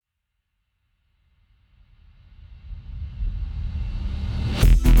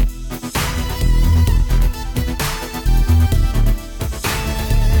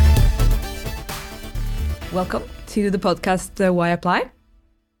welcome to the podcast Why Apply.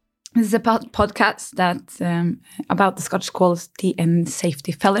 This is a podcast that's about the Scottish Quality and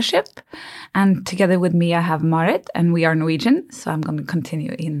Safety Fellowship. And together with me, I have Marit, and we are Norwegian, so I'm going to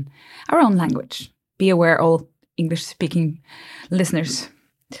continue in our own language. Be aware, all English-speaking listeners.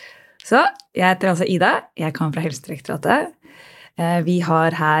 Så, jeg heter altså Ida. Jeg kommer fra Helsedirektoratet. Vi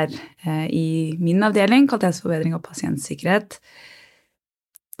har her i min avdeling, kvalitetsforbedring og pasientsikkerhet,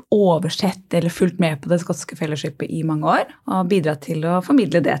 oversett eller fulgt med på det skotske fellowshipet i mange år, og bidratt til å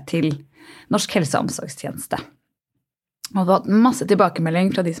formidle det til Norsk helse- og omsorgstjeneste. Og vi har hatt masse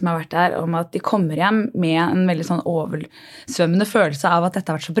tilbakemelding fra de som har vært der, om at de kommer hjem med en veldig sånn oversvømmende følelse av at dette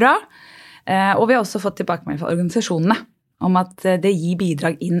har vært så bra. Og vi har også fått tilbakemelding fra organisasjonene om at det gir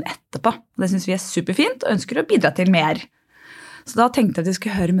bidrag inn etterpå. Det synes vi er superfint, og ønsker å bidra til mer. Så da tenkte jeg at vi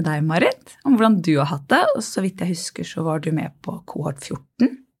skulle høre med deg, Marit, om hvordan du har hatt det. Og så vidt jeg husker, så var du med på kohort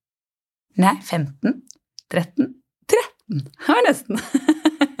 14. Nei, 15, 13, det var nesten.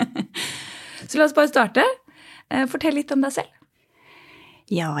 Så la oss bare starte. Fortell litt om deg selv.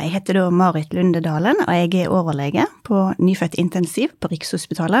 Ja, jeg heter da Marit Lunde Dalen, og jeg er overlege på nyfødt intensiv på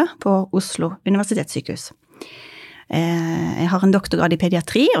Rikshospitalet på Oslo Universitetssykehus. Jeg har en doktorgrad i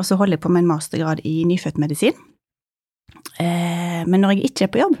pediatri, og så holder jeg på med en mastergrad i nyfødt medisin. Men når jeg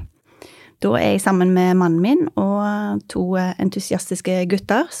ikke er på jobb, da er jeg sammen med mannen min og 2 entusiastiske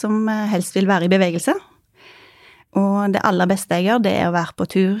gutter som helst vil være i bevegelse. Og det aller beste jeg gjør, det er å være på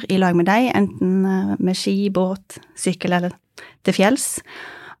tur i lag med deg, enten med ski, båt, sykkel eller til fjells,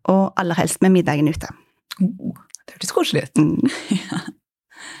 og aller helst med middagen ute. Det hørtes koselig ut. Ja.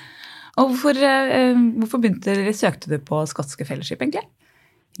 Og hvorfor søkte du på skotske fellowship egentlig?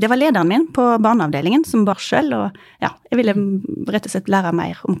 Det var lederen min på barneavdelingen som barsel, og ja, jeg ville rett og slett lære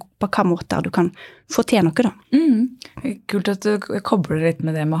mer om på hva måter du kan få til noe da. Kult at du kobler litt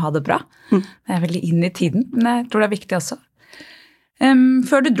med det med å ha det bra. Det er veldig inn i tiden, men jeg tror det er viktig også.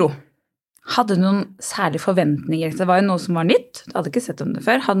 Før du dro, hadde du noen særlige forventninger? Det var jo noe som var nytt, du hadde ikke sett om det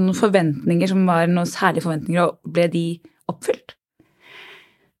før. Hadde du noen forventninger som var noen særlige forventninger, og ble de oppfylt?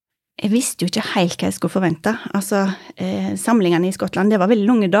 Jeg visste jo ikke helt hva jeg skulle forvente. Altså, samlingene i Skottland, det var veldig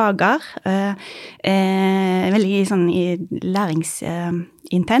lange dager, veldig sånn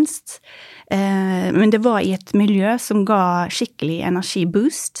læringsintenst, men det var i et miljø som ga skikkelig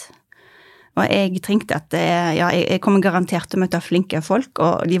energiboost, og jeg tenkte at jeg kommer garantert til å møte flinke folk,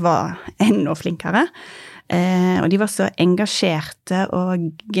 og de var enda flinkere, og de var så engasjerte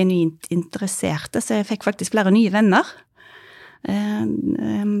og genuint interesserte, så jeg fikk faktisk flere nye venner.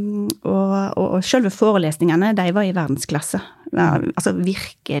 Og selve forelesningene, de var i verdensklasse. Altså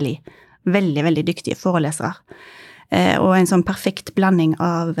virkelig veldig, veldig dyktige forelesere. Og en sånn perfekt blanding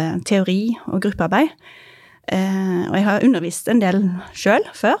av teori og gruppearbeid. Og jeg har undervist en del selv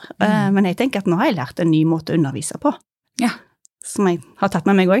før, men jeg tenker at nå har jeg lært en ny måte å undervise på. Ja. Som jeg har tatt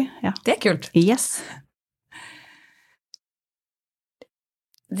med meg også. Ja. Det er kult. Yes.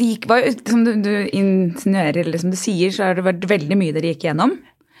 Det var jo, som du insinuerer, eller som du sier, så har det vært veldig mye dere gikk gjennom.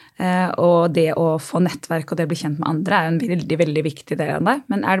 Og det å få nettverk og det å bli kjent med andre er jo en veldig, veldig viktig del av det.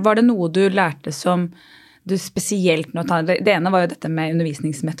 Men var det noe du lærte som du spesielt nå tar? Det ene var jo dette med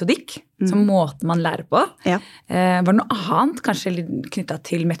undervisningsmetodikk, som måten man lærer på. Ja. Var det noe annet, kanskje knyttet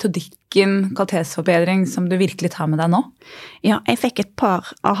til metodikken, kvalitetsforbedring, som du virkelig tar med deg nå? Ja, jeg fikk et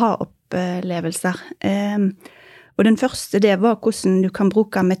par aha-opplevelser. Og den første, det var hvordan du kan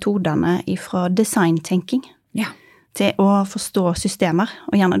bruke metodene fra design-tenking til å forstå systemer,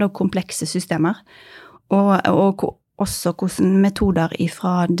 og gjerne da komplekse systemer. Og også hvordan metoder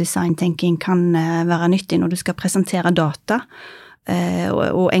fra design-tenking kan være nyttig når du skal presentere data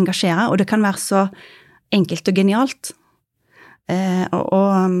og engasjere, og det kan være så enkelt og genialt.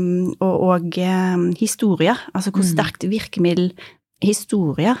 Og historier, altså hvor sterkt virkemiddel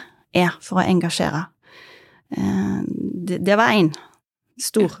historier er for å engasjere. Det var en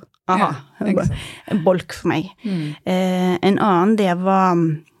stor bolk for meg. En annen, det var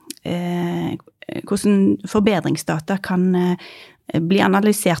hvordan forbedringsdata kan bli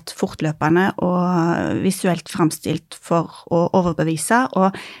analysert fortløpende og visuelt fremstilt for å overbevise,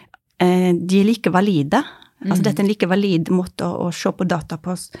 og de er like valide. Altså dette er en like valid måte å se på data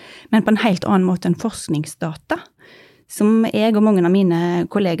på, men på en helt annen måte enn forskningsdata. Som jeg og mange av mine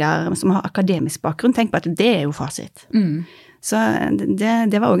kolleger som har akademisk bakgrunn tenker på at det er jo fasit. Så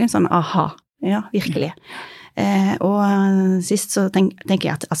det var også en sånn aha, ja, virkelig. Og sist så tenker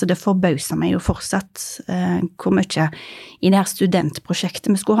jeg at altså, det forbauser meg jo fortsatt hvor mye i det her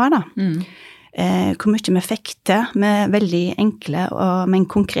studentprosjektet vi skulle ha da. Hvor mye vi fikk til med veldig enkle,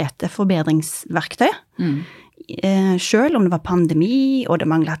 men konkrete forbedringsverktøy selv om det var pandemi, og det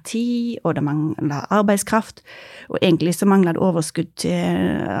manglet tid, og det manglet arbeidskraft, og egentlig så manglet det overskudd til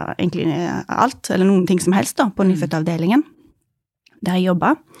egentlig alt, eller noen ting som helst da, på nyfødtavdelingen, der jeg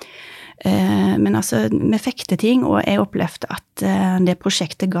jobbet. Men altså, vi fikk til ting, og jeg opplevde at det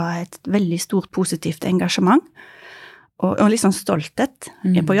prosjektet ga et veldig stort positivt engasjement, og litt sånn stolthet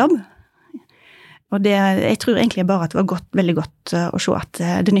på jobb. Og jeg tror egentlig bare at det var veldig godt å se at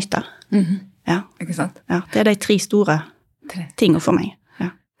det nytter. Ja. Ikke sant? Ja, det de 3 store tingene for meg. Ja.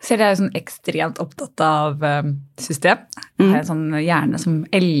 Så jeg sånn ekstremt opptatt av system. Jeg har en sånn hjerne som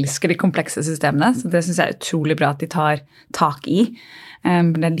elsker de komplekse systemene, så det synes jeg utrolig bra at de tar tak i.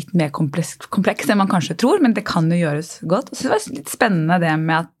 Det litt mer kompleks enn man kanskje tror, men det kan jo gjøres godt. Og så var det litt spennende det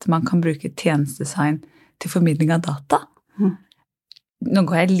med at man kan bruke tjenestedesign til formidling av data. Nå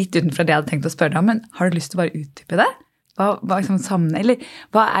går jeg litt utenfor det jeg hadde tenkt å spørre deg om, men har du lyst til å bare utdype det? Hva liksom sammen, eller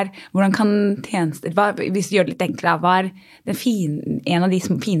hvordan kan tjenester, hvis du gjør det litt enklere, hva en av de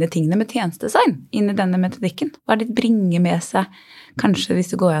fine tingene med tjenestedesign inn i denne metodikken? Hva det bringer med seg? Kanskje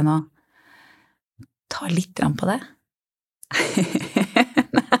hvis du går igjen og tar litt grann på det?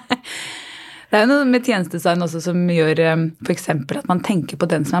 Det jo noe med tjenestedesign også som gjør for eksempel at man tenker på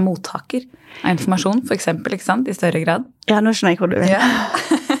den som mottaker av informasjon, for eksempel, ikke sant, i større grad. Ja, nå skjønner jeg hvor du vil.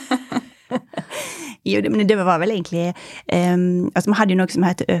 Jo, men det var vel egentlig, altså vi hadde jo noe som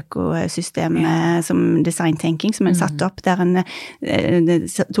heter økosystem som designtenking, som en satt opp, der en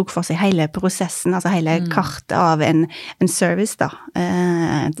tok for seg hele prosessen, altså hele kartet av en service da,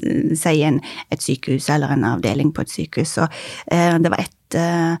 si et sykehus eller en avdeling på et sykehus, og det var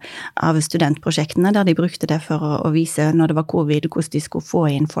av studentprosjektene der de brukte det for å vise når det var covid, hvordan de skulle få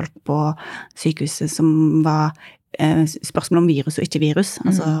inn folk på sykehuset som var spørsmål om virus og ikke virus,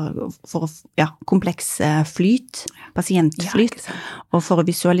 altså for kompleks flyt, pasientflyt, og for å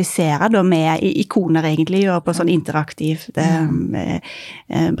visualisere da med ikoner egentlig, og på sånn interaktivt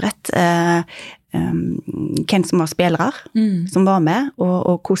brett, hvem som var spillere, som var med,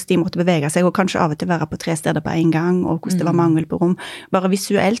 og hvordan de måtte bevege seg, og kanskje av og til være på 3 steder på en gang, og hvordan det var mangel på rom, bare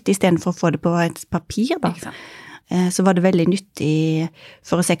visuelt, i stedet for å få det på et papir da. Så var det veldig nyttig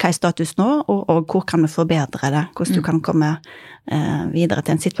for å se hva status nå, og hvor kan vi forbedre det, hvordan du kan komme videre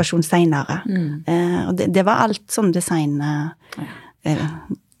til en situasjon senere. Og det var alt sånn design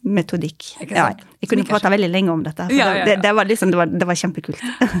metodikk. Ja, jeg kunne prate veldig lenge om dette, for det var liksom, det var kjempekult.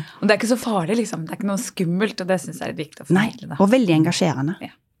 Og det ikke så farlig liksom, det ikke noe skummelt, og det synes jeg viktig å formidle. Nei, og veldig engasjerende.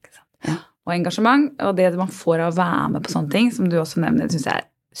 Ja, ikke sant. Ja. Og engasjement, og det man får av å være med på sånne ting, som du også nevner, synes jeg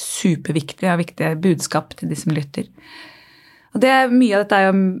superviktig og viktige budskap til de som lytter. Og mye av dette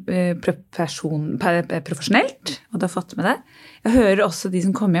jo profesjonelt, og du har fått med det. Jeg hører også de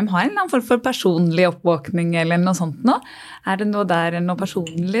som kommer hjem har en eller annen form for personlig oppvåkning eller noe sånt nå. Det noe der, noe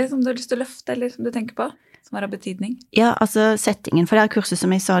personlig som du har lyst til å løfte, eller som du tenker på, som har betydning? Ja, altså settingen for det her kurset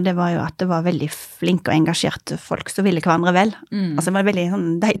som jeg sa, det var jo at det var veldig flinke og engasjerte folk som ville hverandre vel. Altså det var en veldig sånn,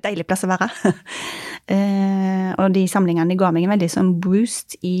 deilig plass å være. Og de samlingene ga meg en veldig sånn boost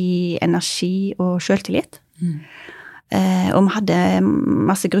i energi og selvtillit. Og vi hadde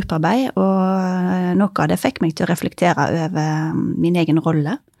masse gruppearbeid, og noe av det fikk meg til å reflektere over min egen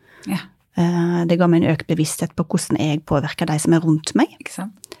rolle. Det ga meg en økt bevissthet på hvordan jeg påvirker de som rundt meg. Ikke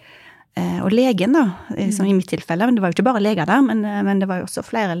sant? Og legen da, som i mitt tilfelle, men det var jo ikke bare leger der, men det var jo også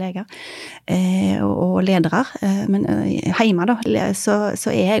flere leger og ledere. Men hjemme da,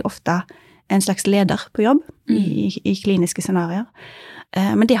 så jeg ofte en slags leder på jobb i kliniske scenarier.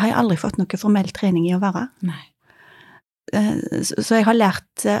 Men det har jeg aldri fått noe formell trening i å være. Nei. Så jeg har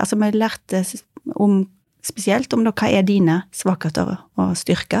lært, altså vi lærte spesielt om hva dine svakheter og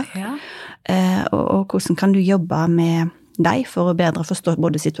styrker, og hvordan kan du jobbe med deg for å bedre forstå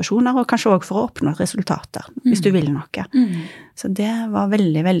både situasjoner, og kanskje også for å oppnå resultater, hvis du vil noe. Så det var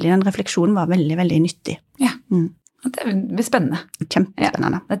veldig, den refleksjonen var veldig, veldig nyttig. Ja, det blir spennende.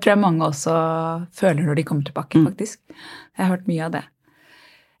 Kjempespennende. Det tror jeg mange også føler når de kommer tilbake, faktisk. Jeg har hørt mye av det.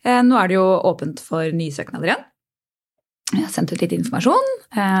 Nå det jo åpent for nye søknader igjen. Jeg har sendt ut litt informasjon.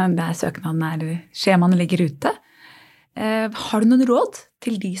 Søknaden skjemaene ligger ute. Har du noen råd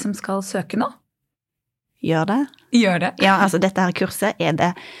til de som skal søke nå? Gjør det. Ja, altså dette her kurset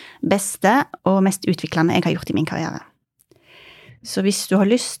det beste og mest utviklende jeg har gjort i min karriere. Så hvis du har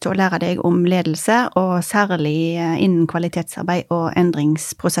lyst til å lære deg om ledelse, og særlig innen kvalitetsarbeid og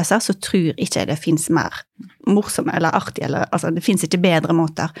endringsprosesser, så tror ikke det finnes mer morsomme eller artige, altså det finnes ikke bedre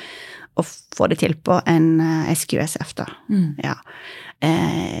måter å få det til på enn SQSF da. Ja.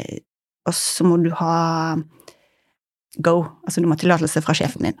 Og så må du ha altså du må ha tillatelse fra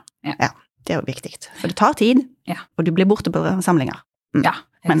sjefen din. Ja. Det jo viktig, for det tar tid, og du blir borte på samlinger. Ja,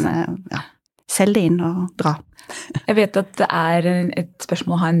 men selg det inn og dra. Jeg vet at det et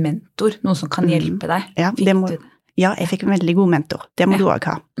spørsmål å ha en mentor, noen som kan hjelpe deg. Ja, jeg fikk en veldig god mentor. Det må du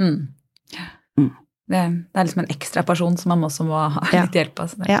også ha. Det liksom en ekstra person som man også må ha litt hjelp av,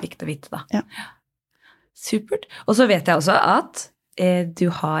 så det viktig å vite da. Ja. Supert. Og så vet jeg også at du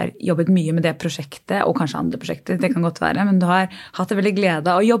har jobbet mye med det prosjektet, og kanskje andre prosjekter, det kan godt være, men du har hatt det veldig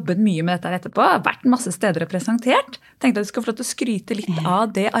glede og jobbet mye med dette etterpå, vært masse steder og presentert. Tenkte at du skal få lov til å skryte litt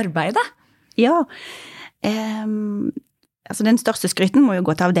av det arbeidet. Ja, altså den største skryten må jo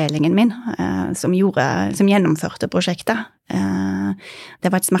gå til avdelingen min, som gjennomførte prosjektet. Det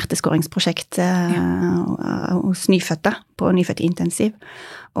var et smerteskåringsprosjekt hos nyfødte, på nyfødt intensiv,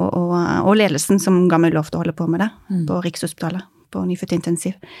 og ledelsen som ga meg lov til å holde på med det, på Rikshospitalet, på nyfødt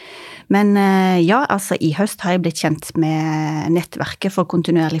intensiv. Men altså i høst har jeg blitt kjent med nettverket for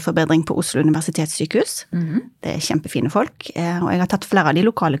kontinuerlig forbedring på Oslo Universitetssykehus. Det kjempefine folk, og jeg har tatt flere av de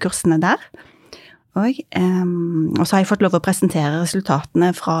lokale kursene der. Og så har jeg fått lov å presentere resultatene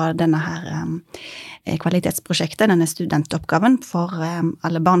fra denne her kvalitetsprosjektet, denne studentoppgaven for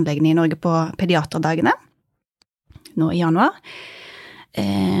alle barnelegene i Norge på pediaterdagene, nå i januar.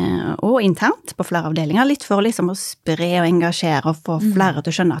 Og internt på flere avdelinger, litt for liksom å spre og engasjere og få flere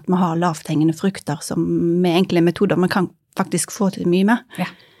til å skjønne at vi har lavthengende frukter som med enkle metoder man kan faktisk få til mye med.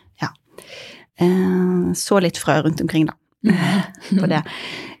 Ja. Så litt frø rundt omkring da, på det.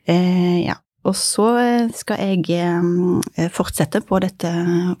 Ja. Og så skal jeg fortsette på dette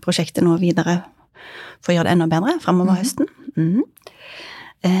prosjektet nå videre for å gjøre det enda bedre fremover høsten.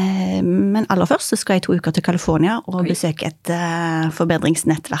 Men aller først så skal jeg 2 uker til California og besøke et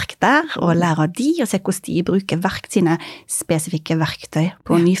forbedringsnettverk der, og lære av de, og se hvordan de bruker sine spesifikke verktøy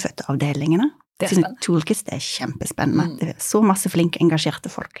på nyfødteavdelingene. Sine toolkits, det kjempespennende. Det så masse flinke, engasjerte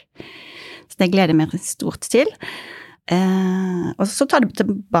folk. Så det gleder jeg meg stort til. Og så tar det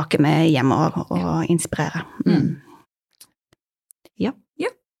tilbake med hjem og inspirere. Ja.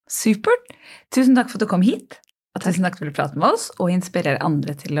 Supert. Tusen takk for at du kom hit. Og tusen takk for at du pratet med oss, og inspirerer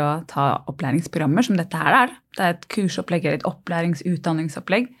andre til å ta opplæringsprogrammer som dette her er. Det et kursopplegg eller et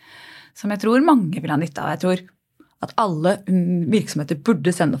utdanningsopplegg som jeg tror mange vil ha nytte av. Jeg tror at alle virksomheter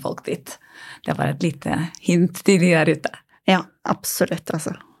burde sende folk dit. Det var et lite hint til de der ute. Ja, absolutt,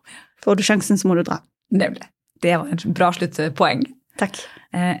 altså. Får du sjansen, så må du dra. Nemlig. Det var en bra sluttpoeng. Takk.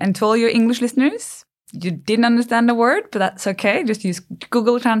 And to all your English listeners, you didn't understand the word, but that's okay. Just use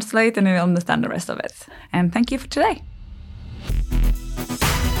Google Translate and you'll understand the rest of it. And thank you for today.